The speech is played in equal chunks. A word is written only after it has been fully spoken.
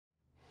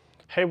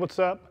Hey, what's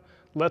up?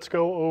 Let's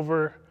go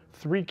over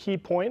 3 key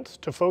points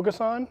to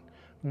focus on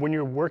when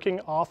you're working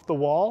off the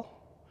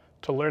wall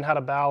to learn how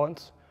to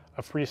balance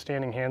a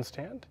freestanding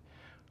handstand.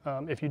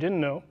 If you didn't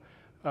know,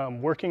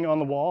 working on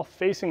the wall,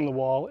 facing the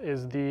wall,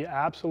 is the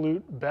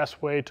absolute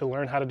best way to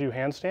learn how to do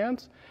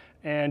handstands.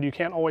 And you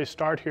can't always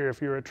start here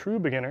if you're a true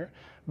beginner,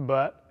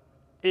 but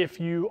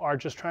if you are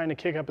just trying to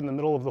kick up in the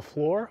middle of the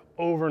floor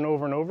over and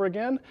over and over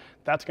again,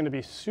 that's going to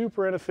be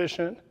super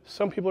inefficient.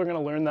 Some people are going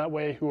to learn that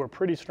way who are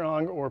pretty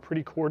strong or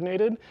pretty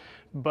coordinated,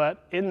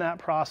 but in that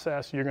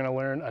process, you're going to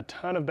learn a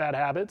ton of bad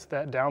habits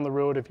that down the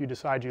road, if you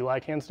decide you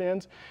like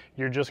handstands,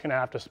 you're just going to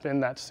have to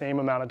spend that same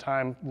amount of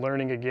time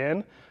learning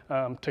again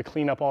to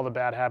clean up all the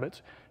bad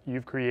habits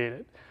you've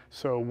created.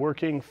 So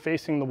working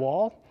facing the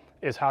wall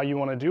is how you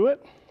want to do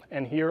it.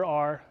 And here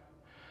are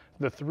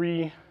the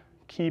 3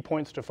 key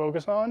points to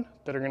focus on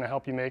that are going to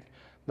help you make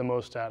the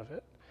most out of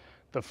it.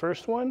 The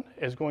first one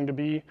is going to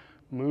be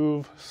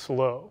move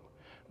slow.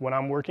 When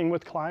I'm working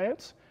with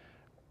clients,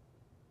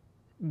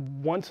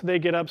 once they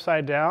get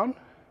upside down,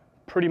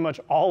 pretty much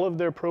all of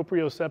their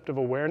proprioceptive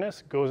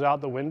awareness goes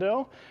out the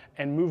window,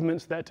 and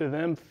movements that to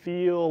them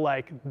feel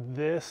like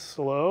this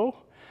slow,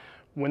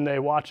 when they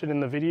watch it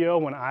in the video,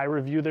 when I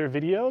review their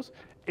videos,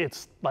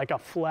 it's like a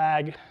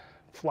flag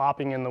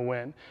flopping in the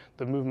wind.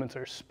 The movements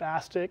are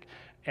spastic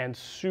and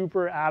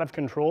super out of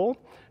control,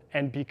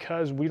 and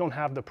because we don't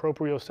have the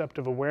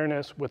proprioceptive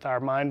awareness with our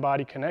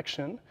mind-body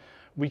connection,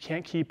 we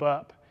can't keep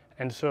up.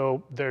 And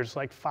so there's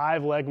like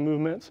 5 leg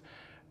movements,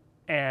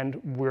 and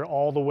we're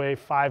all the way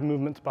 5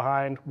 movements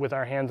behind with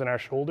our hands and our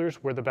shoulders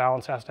where the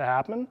balance has to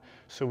happen,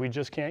 so we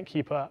just can't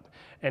keep up.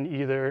 And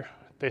either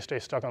they stay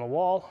stuck on the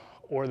wall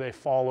or they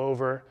fall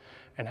over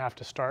and have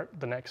to start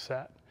the next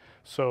set.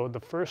 So the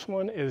first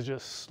one is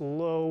just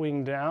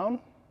slowing down,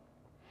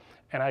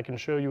 and I can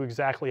show you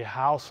exactly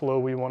how slow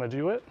we want to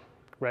do it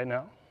right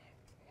now.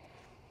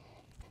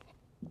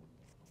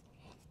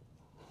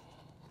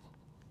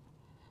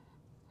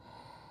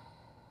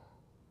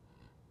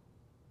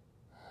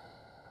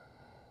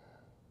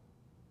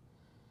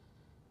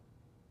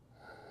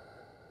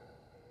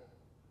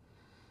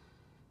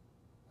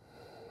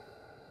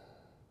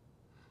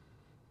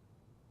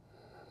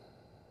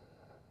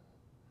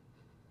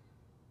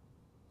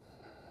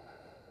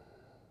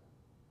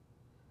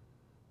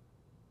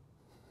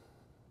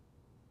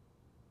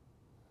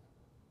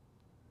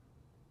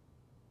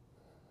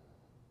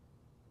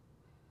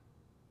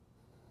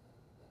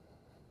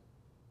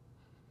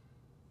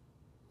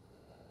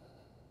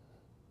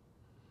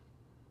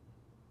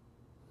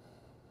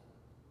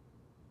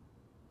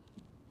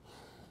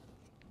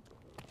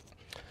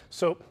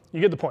 So you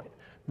get the point.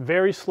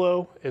 Very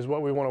slow is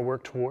what we want to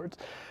work towards.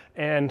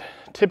 And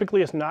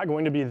typically it's not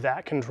going to be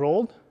that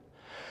controlled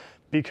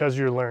because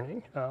you're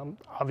learning.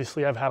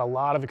 Obviously I've had a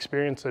lot of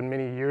experience and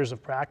many years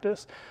of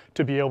practice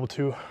to be able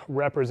to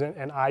represent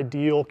an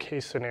ideal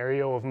case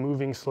scenario of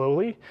moving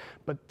slowly,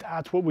 but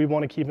that's what we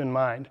want to keep in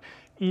mind.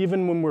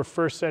 Even when we're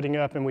first setting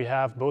up and we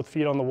have both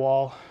feet on the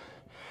wall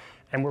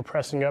and we're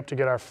pressing up to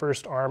get our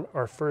first arm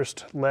or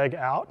first leg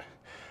out,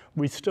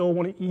 we still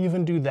want to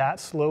even do that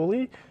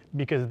slowly,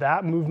 because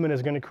that movement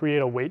is going to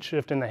create a weight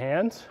shift in the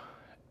hands,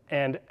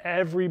 and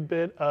every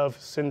bit of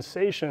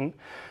sensation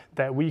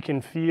that we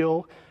can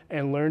feel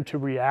and learn to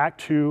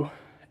react to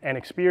and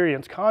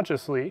experience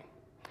consciously,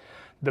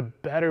 the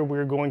better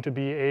we're going to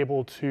be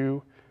able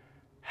to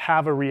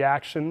have a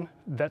reaction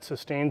that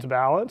sustains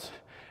balance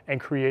and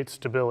creates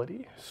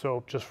stability.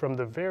 So just from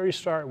the very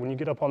start, when you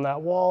get up on that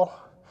wall,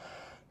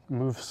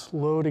 move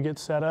slow to get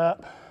set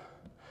up.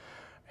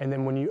 And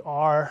then when you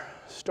are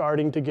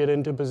starting to get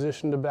into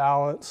position to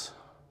balance,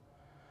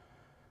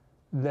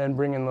 then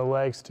bringing the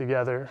legs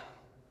together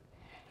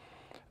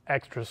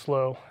extra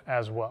slow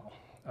as well.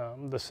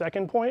 The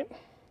second point,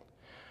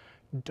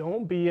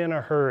 don't be in a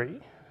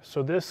hurry.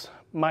 So this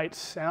might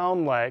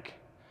sound like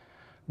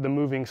the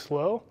moving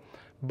slow,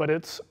 but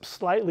it's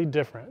slightly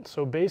different.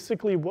 So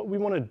basically what we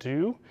want to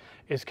do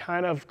is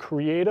kind of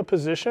create a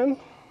position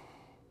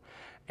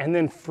and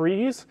then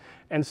freeze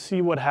and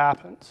see what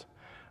happens.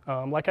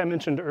 Like I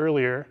mentioned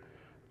earlier,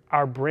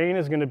 our brain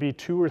is going to be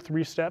 2 or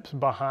 3 steps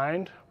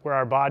behind where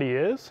our body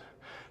is.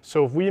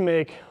 So if we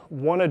make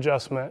one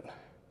adjustment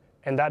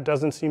and that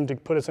doesn't seem to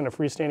put us in a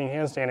freestanding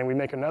handstand, and we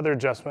make another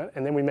adjustment,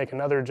 and then we make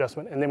another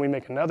adjustment, and then we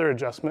make another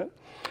adjustment,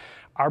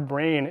 our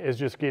brain is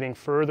just getting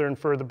further and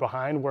further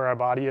behind where our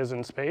body is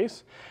in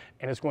space,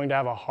 and it's going to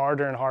have a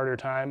harder and harder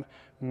time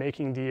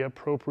making the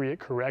appropriate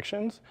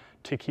corrections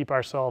to keep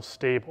ourselves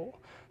stable.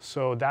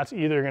 So that's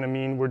either going to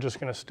mean we're just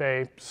going to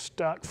stay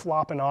stuck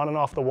flopping on and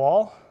off the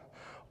wall,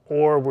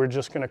 or we're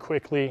just going to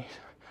quickly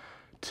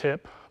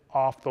tip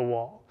off the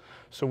wall.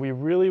 So we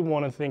really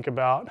want to think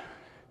about,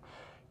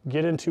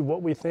 get into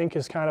what we think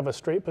is kind of a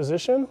straight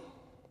position.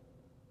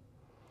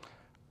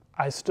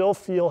 I still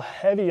feel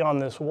heavy on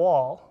this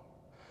wall,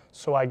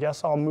 so I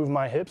guess I'll move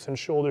my hips and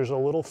shoulders a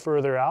little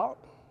further out.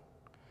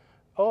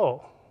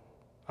 Oh,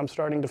 I'm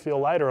starting to feel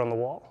lighter on the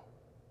wall.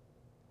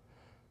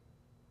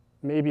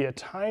 Maybe a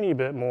tiny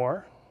bit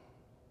more.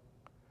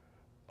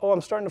 Oh,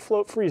 I'm starting to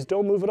float, freeze.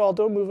 Don't move at all,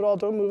 don't move at all,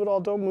 don't move at all,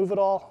 don't move at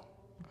all.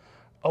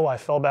 Oh, I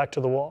fell back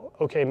to the wall.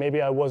 Okay,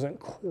 maybe I wasn't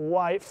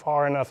quite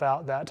far enough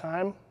out that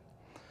time.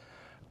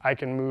 I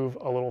can move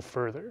a little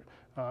further.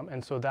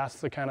 And so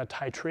that's the kind of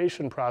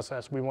titration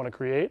process we want to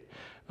create.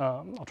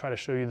 I'll try to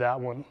show you that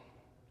one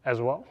as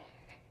well.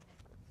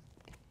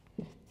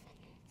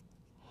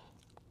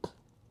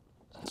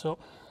 So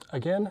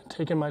again,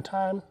 taking my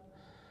time,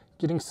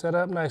 getting set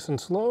up nice and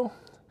slow.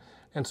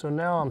 And so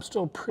now I'm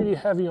still pretty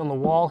heavy on the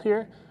wall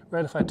here,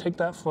 right? If I take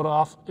that foot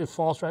off, it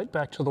falls right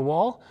back to the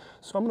wall.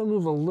 So I'm gonna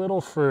move a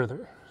little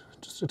further,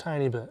 just a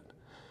tiny bit.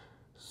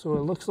 So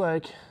it looks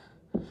like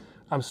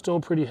I'm still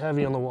pretty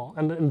heavy on the wall.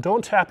 And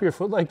don't tap your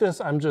foot like this.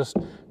 I'm just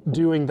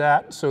doing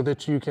that so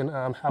that you can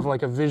have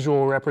like a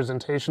visual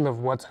representation of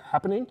what's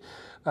happening,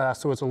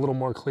 so it's a little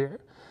more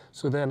clear.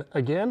 So then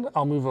again,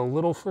 I'll move a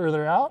little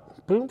further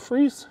out, boom,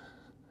 freeze.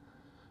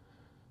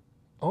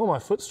 Oh, my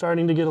foot's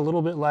starting to get a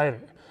little bit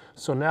lighter.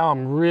 So now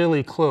I'm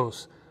really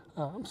close.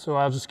 So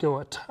I'll just go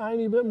a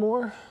tiny bit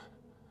more,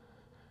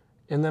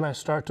 and then I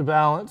start to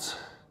balance.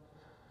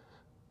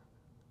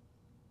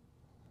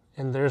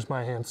 And there's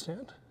my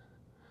handstand.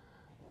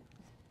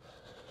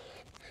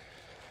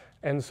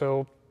 And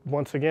so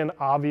once again,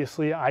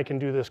 obviously I can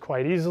do this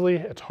quite easily.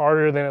 It's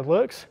harder than it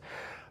looks,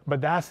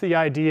 but that's the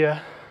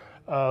idea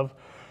of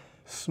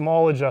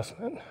small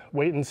adjustment,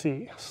 wait and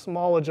see.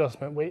 Small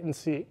adjustment, wait and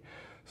see.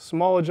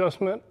 Small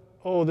adjustment,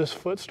 oh, this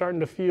foot's starting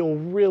to feel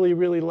really,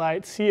 really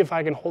light. See if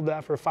I can hold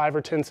that for 5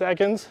 or 10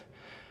 seconds.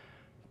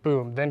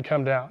 Boom, then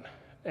come down.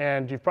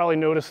 And you've probably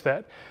noticed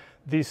that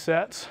these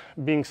sets,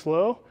 being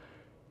slow,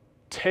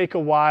 take a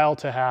while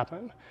to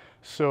happen.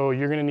 So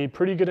you're gonna need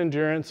pretty good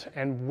endurance,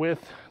 and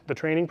with the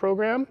training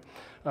program,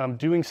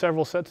 doing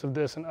several sets of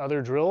this and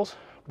other drills,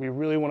 we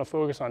really wanna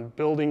focus on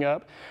building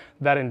up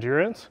that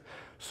endurance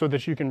so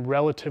that you can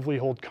relatively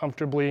hold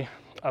comfortably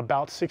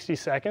about 60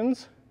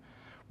 seconds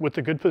with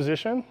a good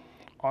position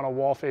on a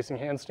wall-facing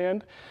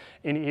handstand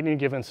in any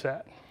given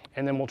set.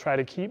 And then we'll try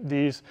to keep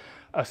these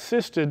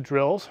assisted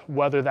drills,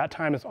 whether that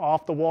time is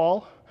off the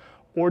wall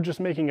or just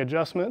making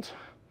adjustments,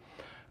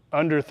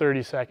 under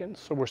 30 seconds.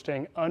 So we're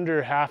staying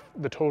under half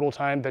the total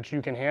time that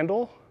you can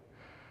handle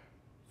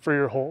for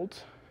your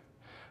holds.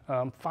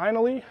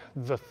 Finally,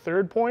 the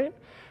third point,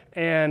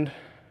 and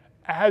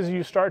as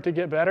you start to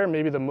get better,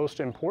 maybe the most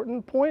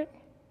important point,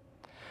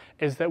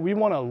 is that we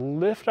wanna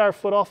lift our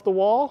foot off the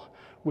wall.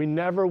 We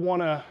never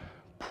wanna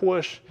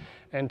push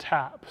and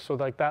tap. So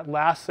like that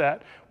last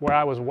set where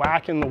I was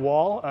whacking the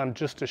wall,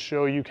 just to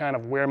show you kind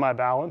of where my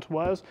balance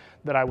was,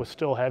 that I was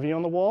still heavy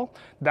on the wall,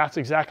 that's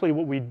exactly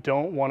what we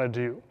don't wanna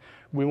do.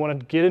 We wanna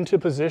get into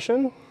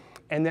position,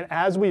 and then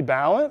as we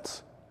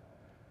balance,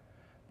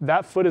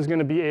 that foot is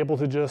gonna be able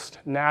to just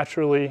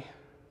naturally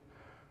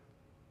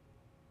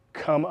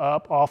come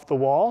up off the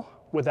wall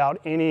without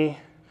any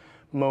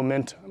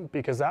momentum,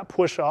 because that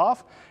push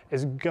off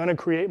is gonna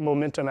create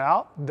momentum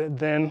out that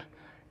then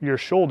your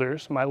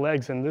shoulders, my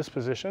legs in this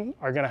position,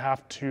 are gonna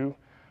have to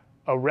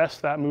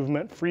arrest that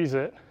movement, freeze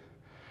it,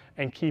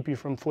 and keep you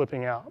from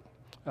flipping out.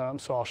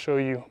 So I'll show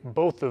you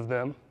both of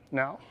them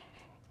now.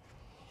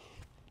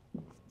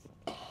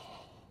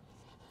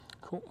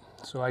 Cool,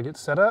 so I get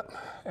set up,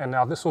 and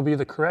now this will be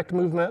the correct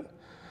movement.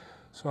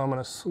 So I'm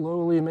gonna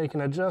slowly make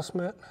an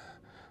adjustment.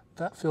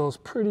 That feels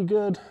pretty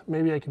good.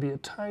 Maybe I could be a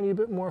tiny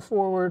bit more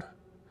forward.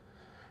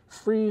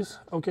 Freeze,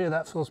 okay,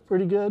 that feels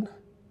pretty good.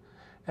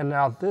 And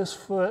now this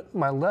foot,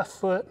 my left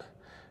foot,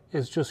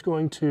 is just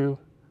going to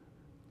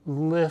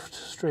lift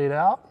straight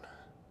out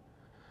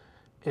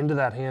into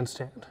that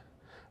handstand.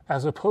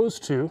 As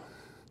opposed to,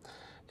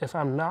 if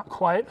I'm not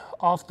quite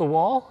off the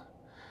wall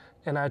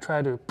and I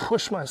try to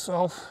push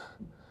myself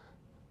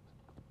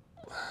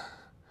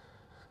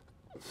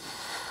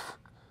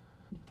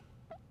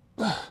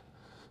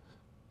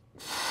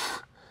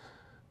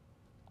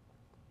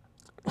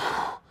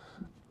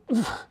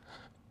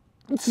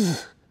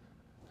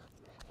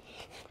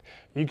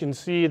you can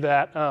see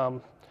that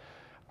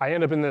I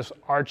end up in this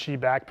archy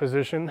back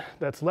position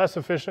that's less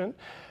efficient,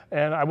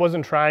 and I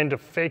wasn't trying to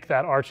fake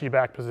that archy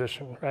back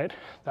position, right?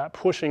 That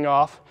pushing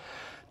off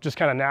just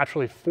kind of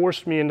naturally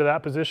forced me into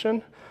that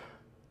position,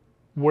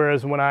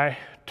 whereas when I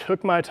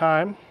took my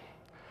time,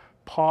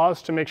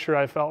 paused to make sure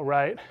I felt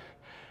right,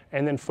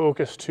 and then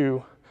focused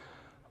to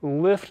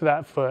lift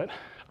that foot,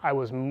 I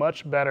was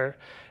much better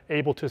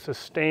able to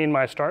sustain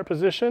my start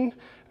position,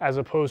 as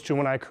opposed to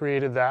when I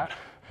created that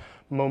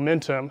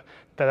momentum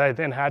that I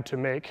then had to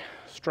make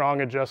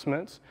strong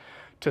adjustments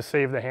to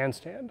save the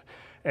handstand.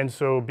 And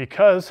so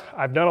because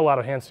I've done a lot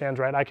of handstands,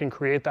 right, I can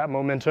create that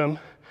momentum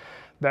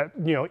that,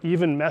 you know,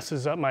 even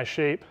messes up my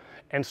shape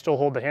and still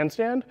hold the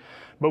handstand.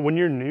 But when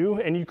you're new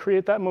and you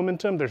create that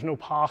momentum, there's no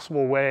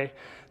possible way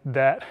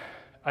that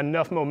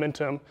enough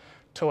momentum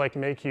to like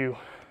make you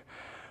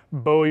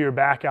bow your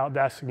back out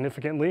that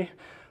significantly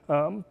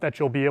that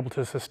you'll be able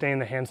to sustain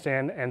the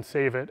handstand and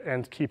save it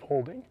and keep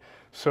holding.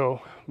 So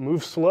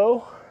move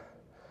slow,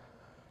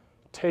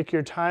 take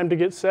your time to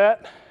get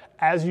set.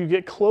 As you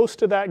get close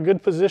to that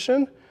good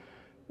position,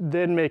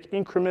 then make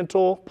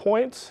incremental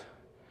points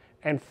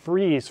and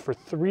freeze for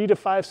 3 to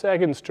 5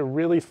 seconds to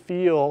really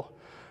feel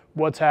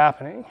what's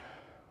happening.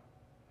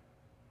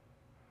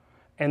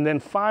 And then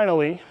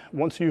finally,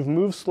 once you've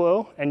moved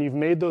slow and you've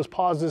made those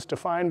pauses to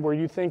find where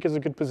you think is a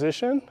good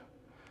position,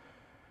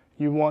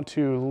 you want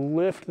to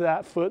lift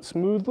that foot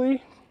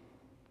smoothly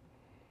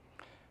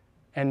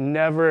and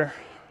never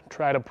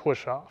try to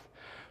push off.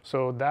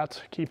 So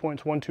that's key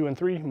points 1, 2, and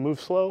 3.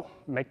 Move slow,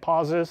 make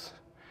pauses,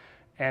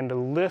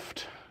 and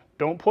lift,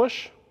 don't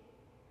push.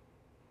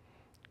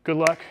 Good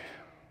luck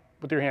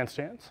with your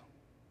handstands.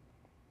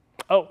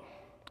 Oh,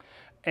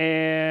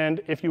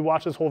 and if you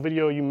watch this whole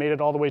video, you made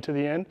it all the way to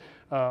the end,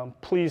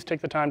 please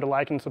take the time to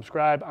like and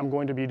subscribe. I'm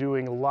going to be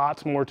doing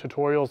lots more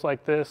tutorials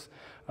like this.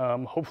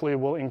 Hopefully it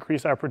will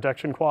increase our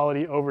production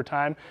quality over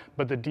time,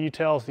 but the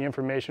details, the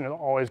information is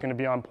always going to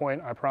be on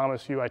point. I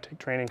promise you, I take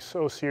training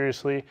so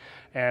seriously.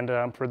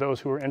 And for those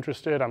who are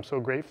interested, I'm so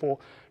grateful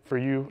for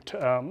you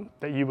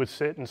that you would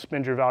sit and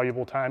spend your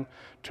valuable time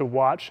to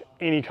watch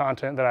any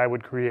content that I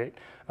would create.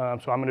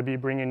 So I'm going to be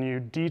bringing you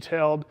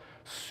detailed,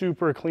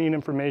 super clean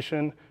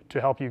information to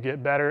help you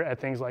get better at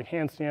things like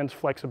handstands,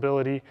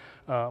 flexibility,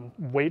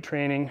 weight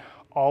training,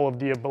 all of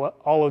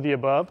the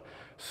above.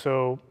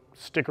 So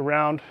stick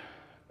around,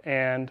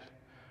 and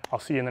I'll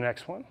see you in the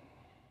next one.